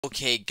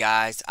Okay,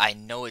 guys, I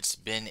know it's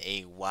been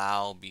a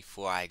while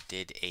before I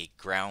did a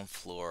ground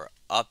floor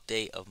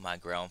update of my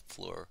ground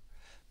floor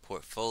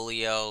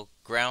portfolio.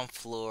 Ground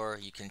floor,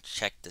 you can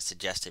check the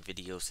suggested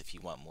videos if you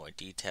want more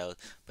details,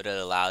 but it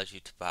allows you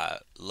to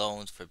buy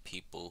loans for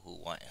people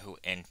who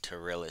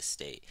enter real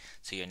estate.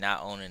 So you're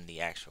not owning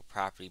the actual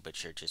property,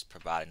 but you're just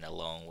providing a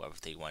loan whether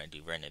they want to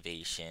do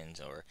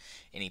renovations or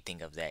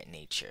anything of that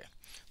nature.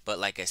 But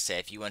like I said,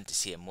 if you want to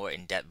see a more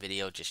in-depth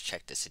video, just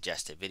check the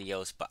suggested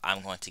videos, but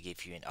I'm going to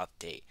give you an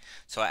update.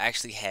 So I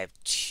actually have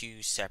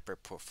two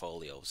separate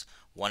portfolios.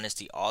 One is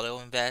the auto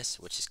invest,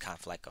 which is kind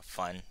of like a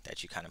fund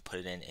that you kind of put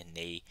it in and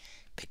they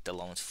pick the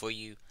loans for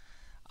you.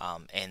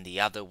 And the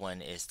other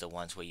one is the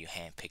ones where you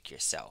hand pick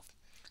yourself.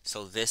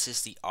 So this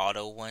is the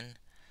auto one.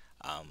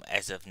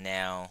 As of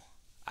now,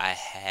 I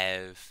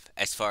have,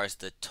 as far as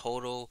the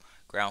total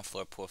ground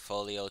floor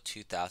portfolio,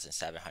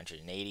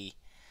 2,780.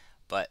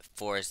 But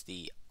for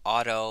the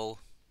auto,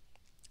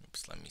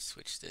 oops, let me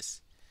switch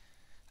this.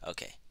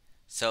 Okay,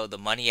 so the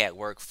money at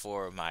work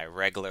for my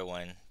regular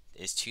one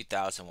is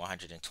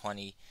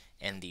 2,120,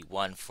 and the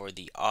one for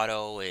the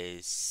auto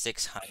is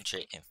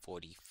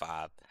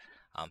 645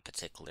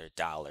 particular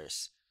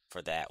dollars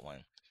for that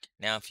one.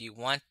 Now, if you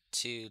want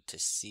to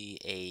see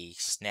a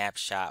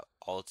snapshot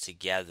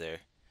altogether,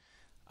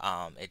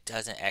 it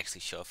doesn't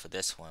actually show for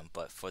this one,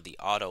 but for the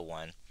auto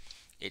one,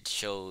 it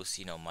shows,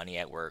 money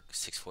at work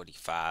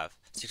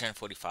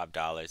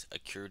 $645,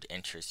 accrued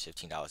interest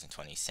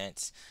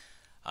 $15.20,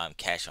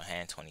 cash on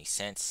hand 20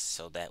 cents.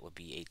 So that would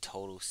be a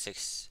total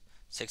 $620,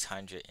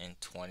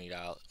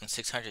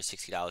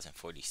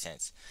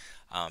 $660.40.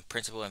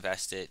 Principal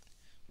invested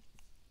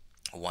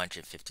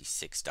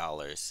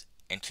 $156.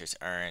 Interest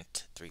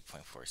earned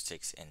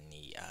 3.46 in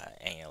the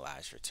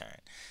annualized return.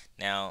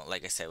 Now,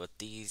 like I said, with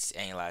these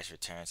annualized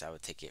returns, I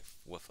would take it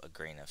with a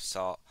grain of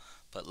salt.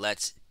 But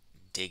let's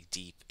dig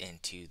deep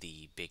into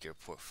the bigger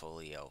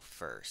portfolio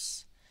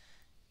first.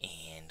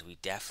 And we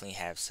definitely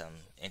have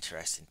some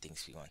interesting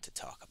things we want to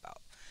talk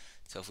about.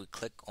 So if we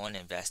click on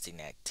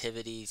investing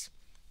activities,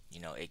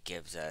 it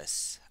gives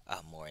us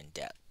more in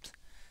depth.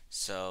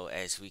 So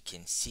as we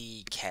can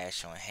see,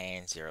 cash on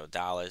hand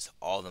 $0,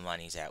 all the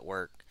money's at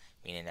work,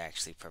 meaning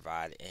actually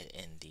provide it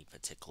in the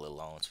particular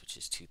loans, which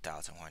is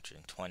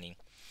 2,120.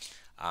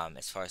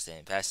 As far as the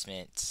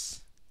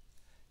investments,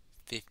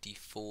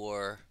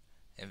 54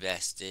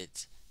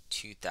 invested,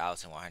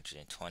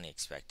 2,120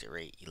 expected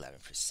rate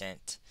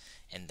 11%,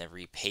 and the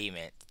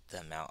repayment,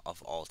 the amount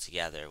of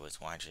altogether was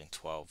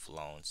 112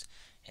 loans,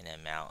 and the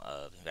amount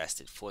of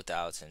invested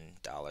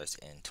 $4,000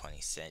 and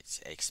 20 cents,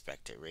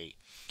 expected rate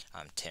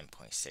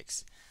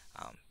 10.6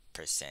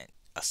 percent.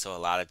 So a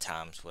lot of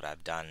times what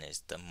I've done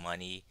is the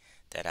money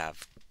that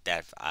I've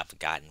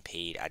gotten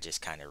paid, I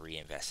just kind of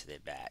reinvested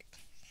it back.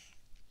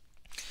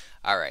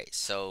 All right,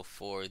 so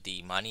for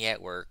the money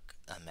at work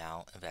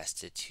amount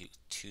invested to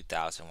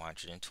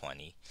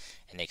 2,120,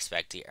 and the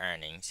expected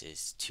earnings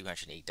is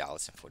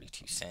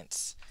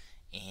 $208.42.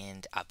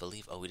 And I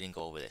believe, oh, we didn't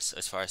go over this. So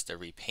as far as the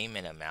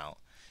repayment amount,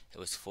 it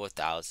was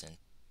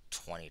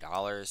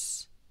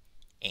 $4,020,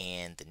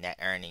 and the net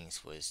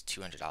earnings was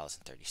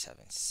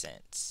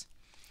 $200.37.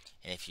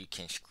 And if you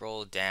can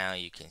scroll down,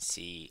 you can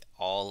see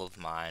all of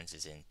mine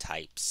is in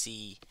type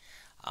C.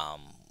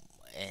 Um,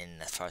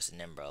 and as far as the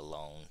number of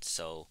loans,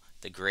 so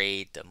the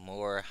grade, the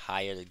more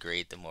higher the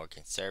grade, the more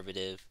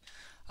conservative.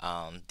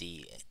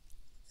 The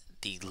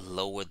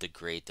lower the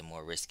grade, the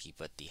more risky,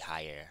 but the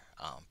higher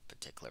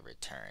particular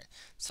return.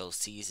 So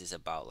C's is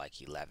about like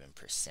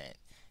 11%.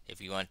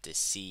 If you want to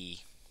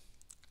see,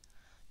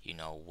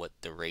 what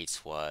the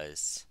rates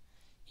was,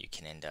 you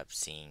can end up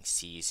seeing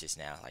C's is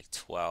now like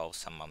 12,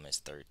 some of them is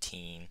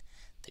 13,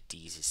 the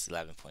D's is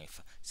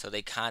 11.5. So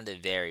they kind of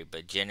vary,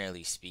 but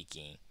generally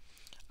speaking,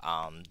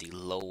 the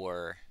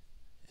lower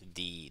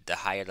the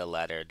higher the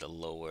letter, the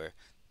lower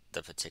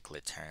the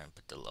particular term,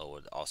 but the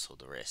lower also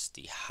the risk.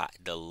 The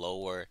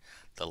lower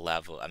the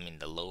level,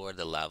 the lower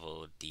the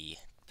level, the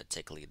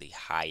particularly the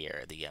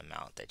higher the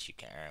amount that you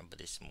can earn,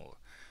 but it's more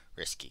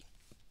risky.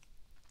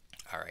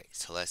 All right,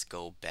 so let's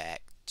go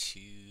back to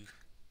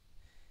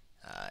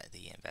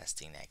the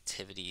investing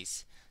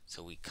activities.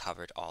 So we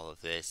covered all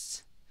of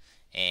this,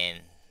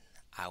 and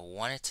I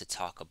wanted to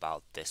talk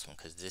about this one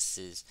because this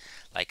is,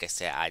 like I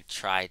said, I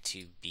try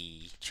to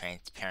be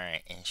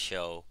transparent and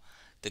show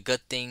the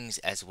good things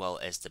as well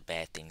as the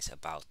bad things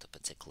about the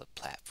particular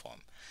platform.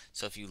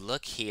 So if you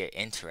look here,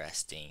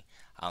 interesting,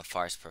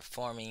 far as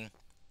performing,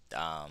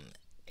 um,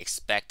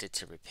 expected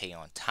to repay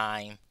on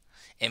time.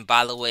 And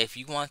by the way, if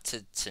you want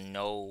to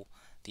know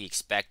the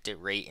expected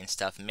rate and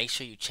stuff, make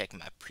sure you check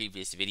my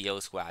previous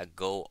videos where I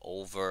go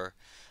over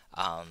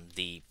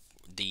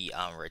the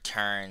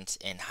returns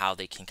and how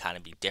they can kind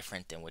of be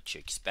different than what you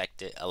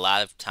expected. A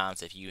lot of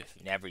times, if you've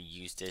never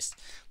used this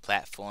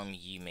platform,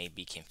 you may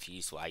be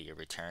confused why your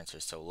returns are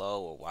so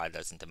low or why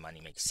doesn't the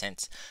money make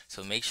sense.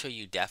 So make sure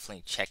you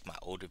definitely check my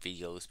older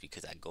videos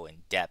because I go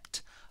in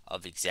depth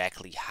of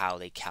exactly how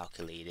they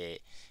calculate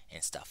it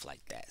and stuff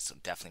like that. So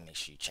definitely make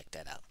sure you check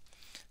that out.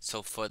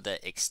 So for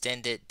the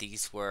extended,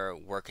 these were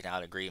working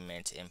out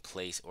agreements in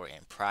place or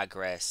in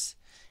progress,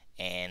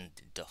 and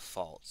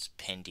defaults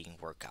pending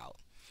workout.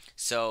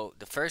 So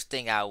the first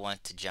thing I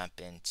want to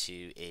jump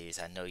into is,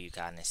 I know you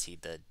gotta see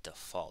the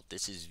default.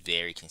 This is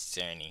very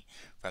concerning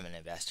from an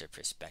investor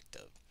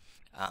perspective.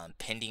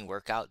 Pending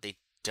workout, they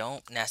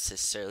don't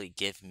necessarily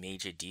give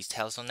major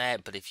details on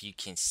that, but if you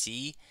can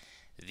see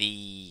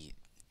the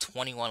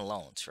 21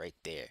 loans right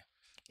there,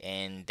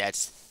 and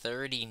that's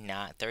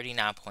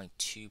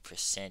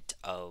 39.2%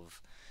 of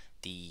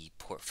the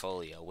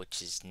portfolio,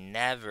 which is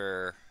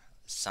never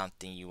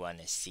something you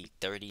want to see.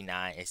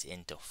 39 is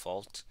in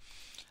default,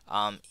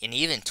 and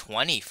even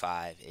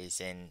 25 is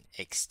in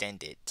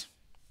extended.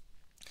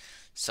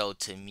 So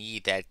to me,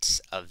 that's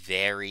a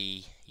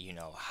very,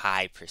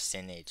 high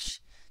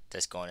percentage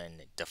that's going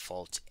in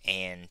default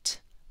and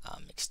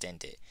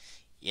extended.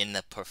 In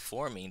the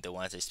performing, the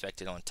ones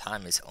expected on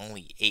time is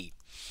only 8.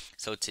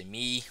 So to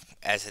me,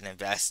 as an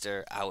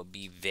investor, I would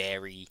be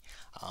very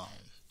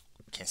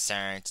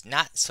concerned.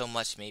 Not so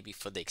much maybe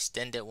for the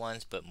extended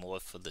ones, but more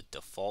for the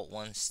default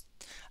ones.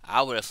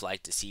 I would have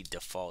liked to see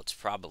defaults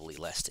probably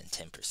less than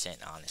 10%,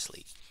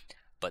 honestly,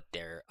 but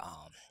they're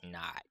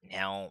not.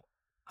 Now,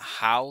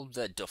 how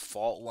the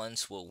default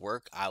ones will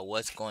work, I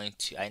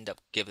end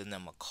up giving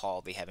them a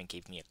call. They haven't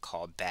given me a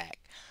call back,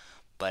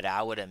 but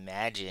I would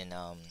imagine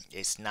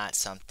it's not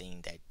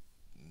something that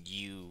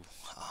you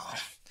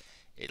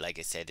like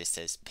I said, it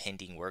says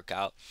pending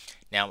workout.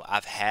 Now,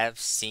 have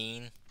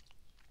seen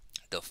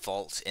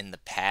defaults in the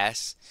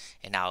past,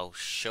 and I'll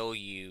show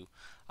you.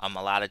 A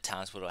lot of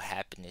times what will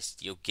happen is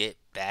you'll get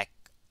back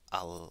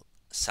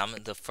some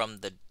of the from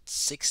the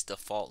 6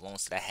 default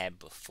loans that I had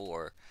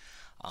before.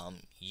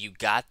 You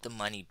got the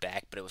money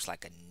back, but it was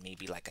like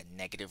maybe like a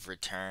negative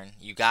return.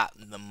 You got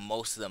the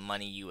most of the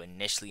money you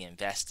initially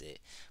invested,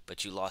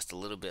 but you lost a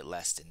little bit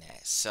less than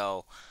that.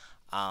 So,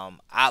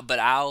 but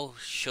I'll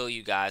show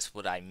you guys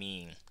what I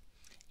mean.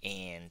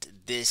 And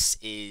this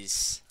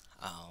is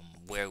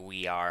where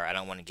we are. I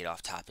don't want to get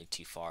off topic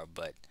too far,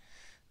 but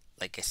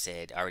like I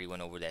said, I already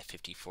went over that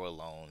 54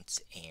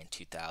 loans and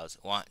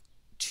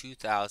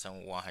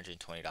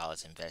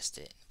 $2,120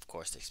 invested. Of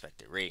course, the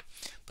expected rate.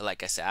 But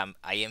like I said,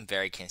 I am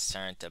very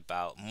concerned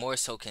about, more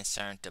so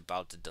concerned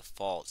about the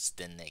defaults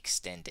than the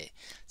extended.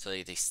 So they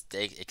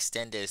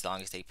extended, as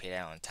long as they pay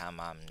that on time,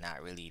 I'm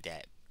not really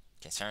that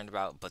concerned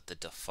about. But the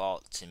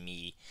default, to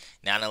me,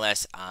 not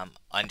unless I'm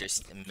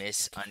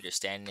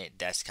misunderstanding it,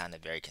 that's kind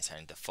of very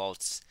concerning.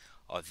 Defaults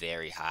are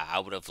very high. I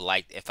would have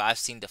liked, if I've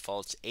seen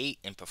defaults 8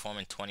 and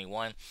performing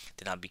 21,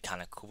 then I'd be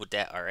kind of cool with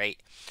that. All right.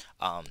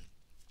 Um,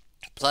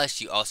 Plus,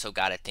 you also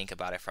got to think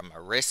about it from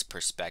a risk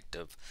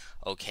perspective.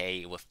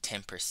 Okay, with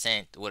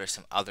 10%, what are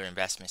some other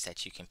investments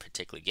that you can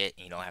particularly get?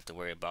 And you don't have to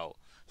worry about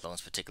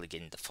loans particularly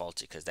getting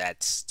defaulted, because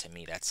that's, to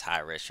me, that's high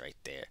risk right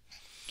there.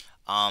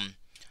 Um,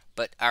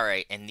 but all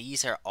right, and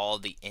these are all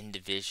the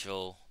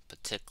individual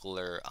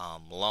particular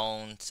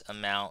loans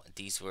amount.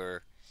 These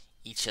were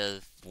each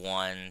of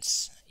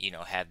ones,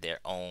 have their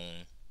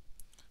own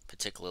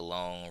particular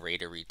loan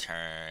rate of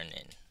return,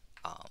 and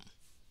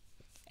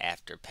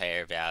after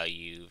pair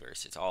value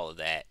versus all of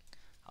that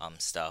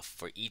stuff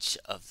for each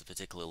of the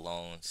particular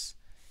loans.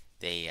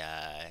 They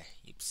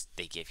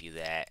give you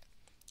that,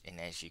 and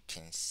as you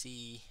can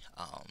see,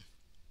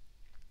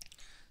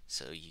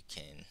 so you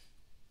can,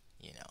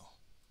 you know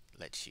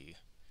let you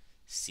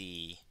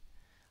see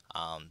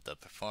the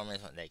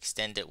performance on the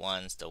extended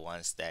ones, the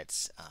ones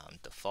that's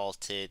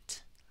defaulted.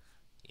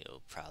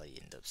 You'll probably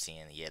end up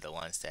seeing, yeah, the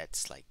ones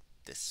that's like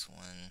this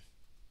one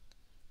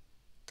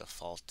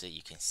defaulted.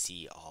 You can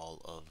see all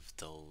of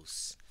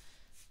those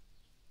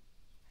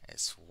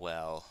as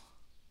well.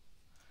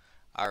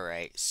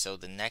 Alright, so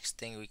the next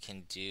thing we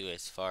can do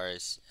as far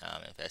as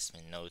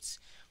investment notes,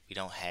 we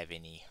don't have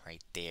any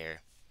right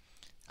there.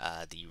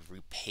 The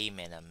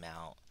repayment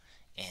amount,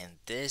 and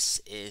this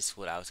is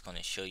what I was going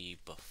to show you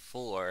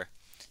before,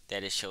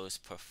 that it shows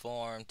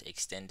performed,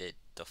 extended,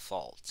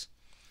 default.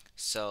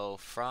 So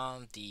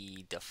from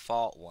the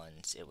default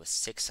ones, it was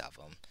 6 of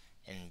them,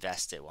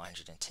 invested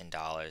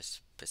 $110,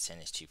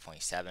 percentage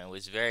 2.7. It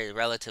was very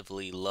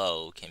relatively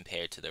low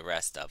compared to the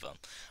rest of them.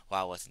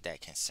 Well, I wasn't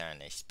that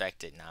concerned.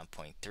 Expected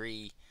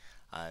 9.3.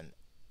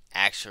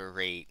 Actual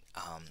rate,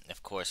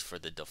 of course, for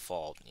the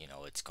default,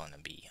 it's going to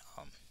be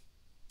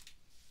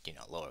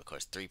lower, of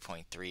course,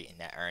 3.3, and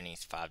net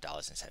earnings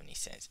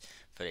 $5.70.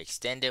 For the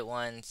extended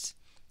ones,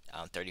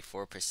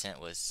 34%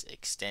 was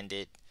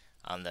extended.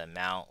 The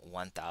amount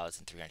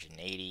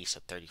 1,380, so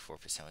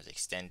 34% was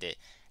extended.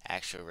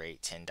 Actual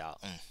rate $10,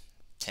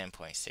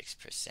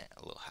 10.6%,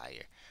 a little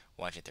higher,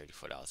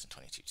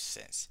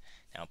 $134.22.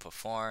 Now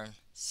perform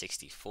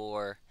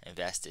 64,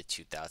 invested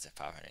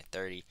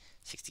 2,530,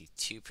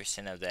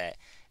 62% of that.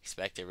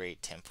 Expected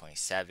rate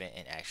 10.7,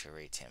 and actual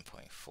rate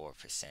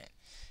 10.4%.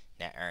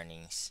 Net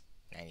earnings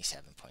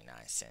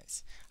 97.9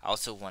 cents. I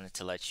also wanted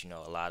to let you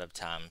know, a lot of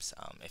times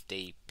if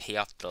they pay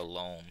off the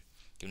loan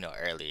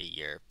earlier,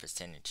 your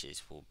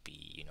percentages will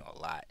be a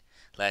lot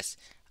less.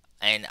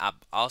 And I'm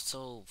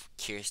also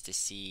curious to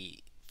see,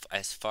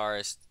 as far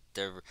as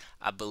the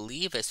I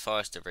believe as far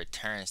as the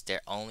returns,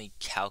 they're only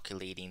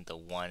calculating the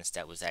ones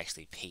that was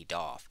actually paid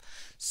off.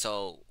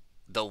 So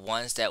the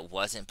ones that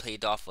wasn't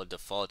paid off or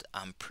default,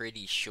 I'm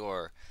pretty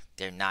sure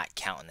they're not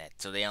counting that.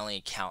 So they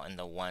only counting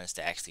the ones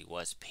that actually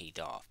was paid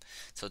off.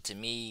 So to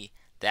me,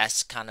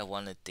 that's kind of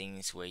one of the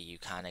things where you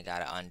kind of got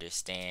to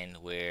understand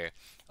where,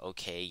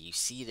 okay, you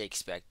see the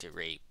expected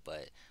rate,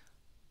 but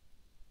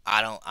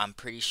I'm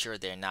pretty sure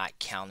they're not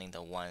counting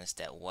the ones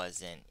that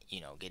wasn't,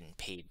 getting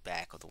paid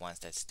back or the ones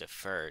that's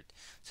deferred.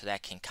 So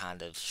that can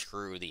kind of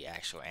screw the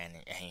actual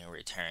annual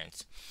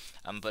returns.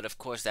 But of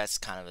course, that's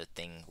kind of a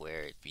thing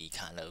where it'd be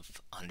kind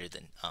of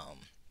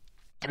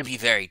it'd be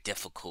very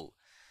difficult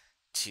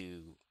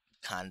to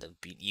kind of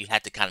you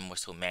had to kind of more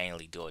so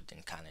manually do it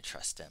than kind of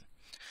trust them.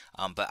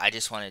 But I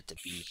just wanted to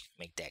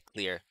make that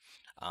clear.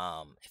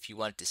 If you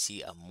wanted to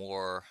see a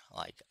more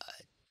like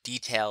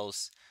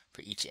details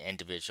for each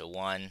individual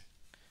one,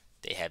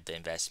 they have the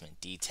investment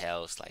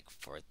details. Like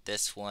for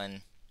this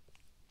one,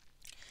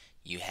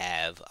 you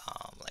have,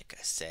 like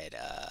I said,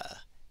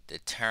 the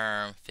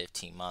term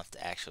 15 month,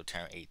 the actual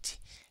term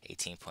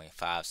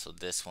 18.5. So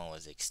this one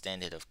was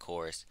extended, of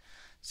course.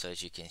 So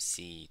as you can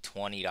see,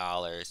 $20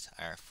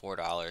 or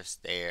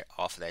 $4 there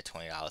off of that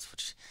 $20,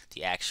 which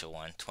the actual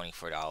one,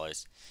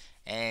 $24,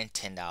 and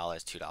 $10,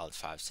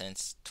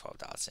 $2.05,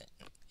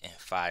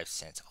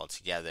 $12.05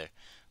 altogether,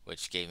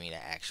 which gave me the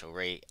actual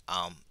rate.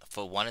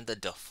 For one of the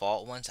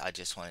default ones, I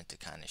just wanted to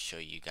kind of show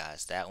you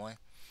guys that one.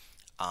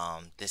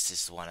 This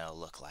is what it'll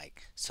look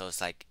like. So it's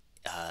like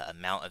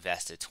amount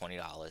invested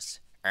 $20,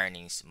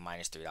 earnings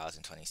minus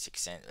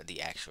 $3.26 of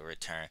the actual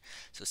return,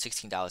 so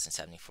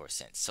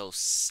 $16.74. So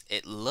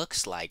it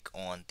looks like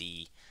on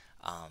the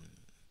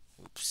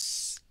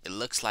it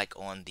looks like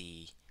on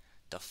the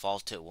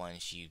defaulted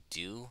ones you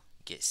do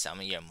get some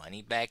of your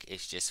money back.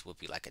 It's just would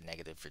be like a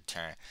negative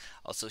return.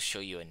 Also show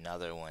you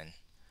another one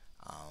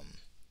um,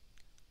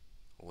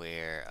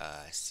 where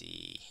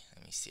see,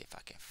 let me see if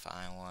I can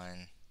find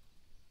one.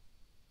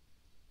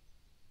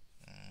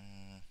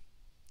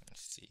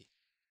 Let's see.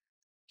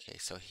 Okay,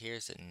 so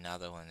here's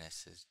another one that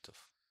says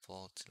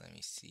default. Let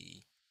me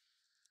see.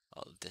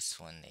 Oh, this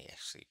one they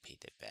actually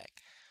paid it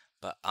back.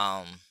 But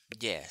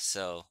yeah,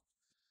 so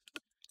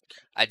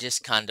I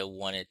just kind of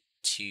wanted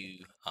to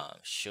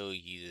show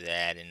you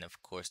that, and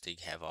of course they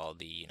have all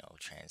the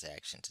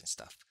transactions and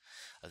stuff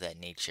of that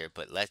nature.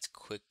 But let's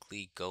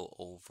quickly go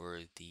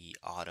over the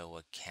auto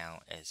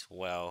account as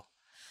well.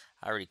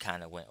 I already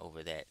kind of went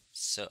over that.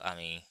 So I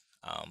mean,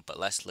 but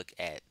let's look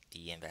at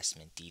the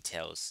investment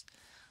details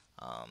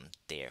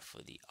there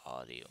for the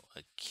audio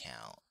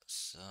account.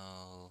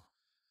 So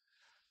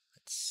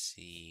let's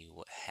see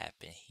what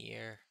happened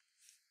here.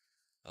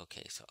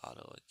 Okay, so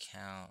auto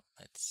account.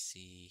 Let's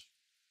see.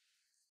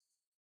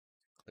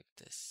 Click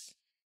this.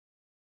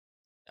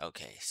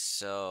 Okay,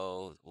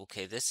 so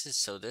this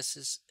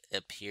is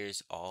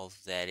appears all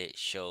that it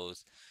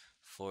shows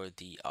for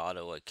the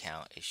auto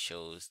account. It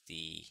shows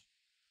the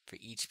for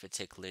each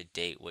particular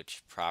date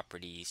which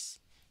properties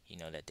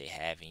that they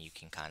have, and you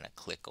can kind of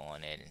click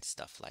on it and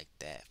stuff like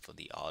that for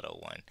the auto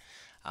one.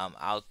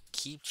 I'll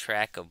keep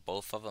track of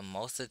both of them.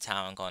 Most of the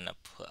time I'm going to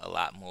put a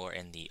lot more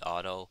in the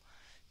auto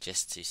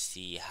just to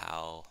see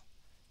how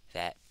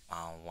that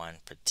one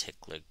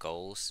particular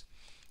goes.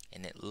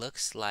 And it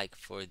looks like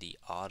for the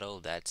auto,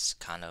 that's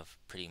kind of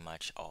pretty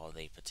much all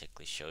they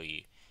particularly show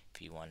you.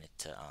 If you wanted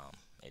to,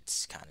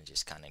 it's kind of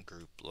just kind of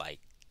grouped like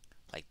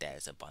that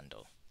as a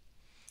bundle.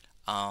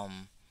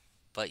 Um,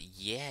 but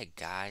yeah,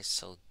 guys,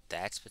 so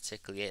that's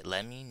particularly it.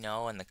 Let me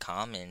know in the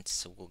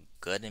comments,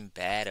 good and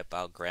bad,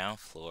 about ground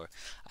floor.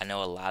 I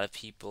know a lot of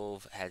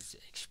people has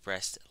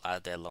expressed a lot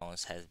of their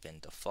loans has been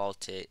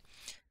defaulted.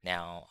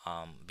 Now,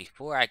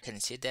 before I couldn't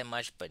see it that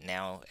much, but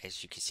now,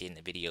 as you can see in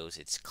the videos,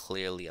 it's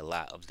clearly a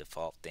lot of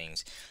default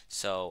things.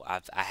 So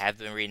I have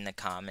been reading the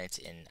comments,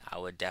 and I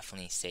would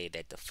definitely say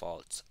that the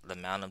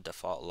amount of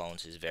default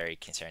loans is very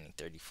concerning,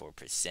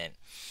 34%.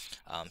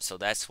 So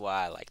that's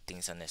why I like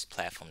things on this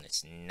platform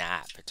that's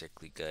not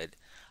particularly good,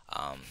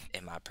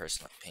 in my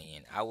personal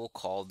opinion. I will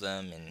call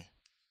them, and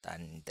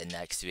on the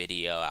next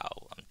video,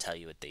 I'll tell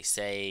you what they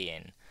say,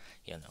 and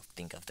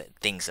think of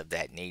things of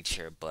that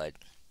nature. But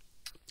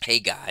hey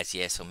guys,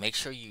 yeah, so make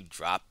sure you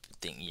drop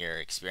your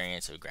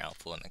experience of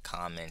Groundfloor in the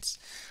comments.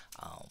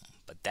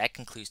 But that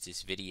concludes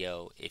this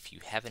video. If you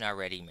haven't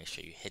already, make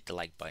sure you hit the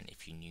like button.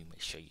 If you're new,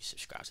 make sure you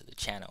subscribe to the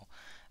channel.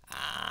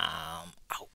 Out.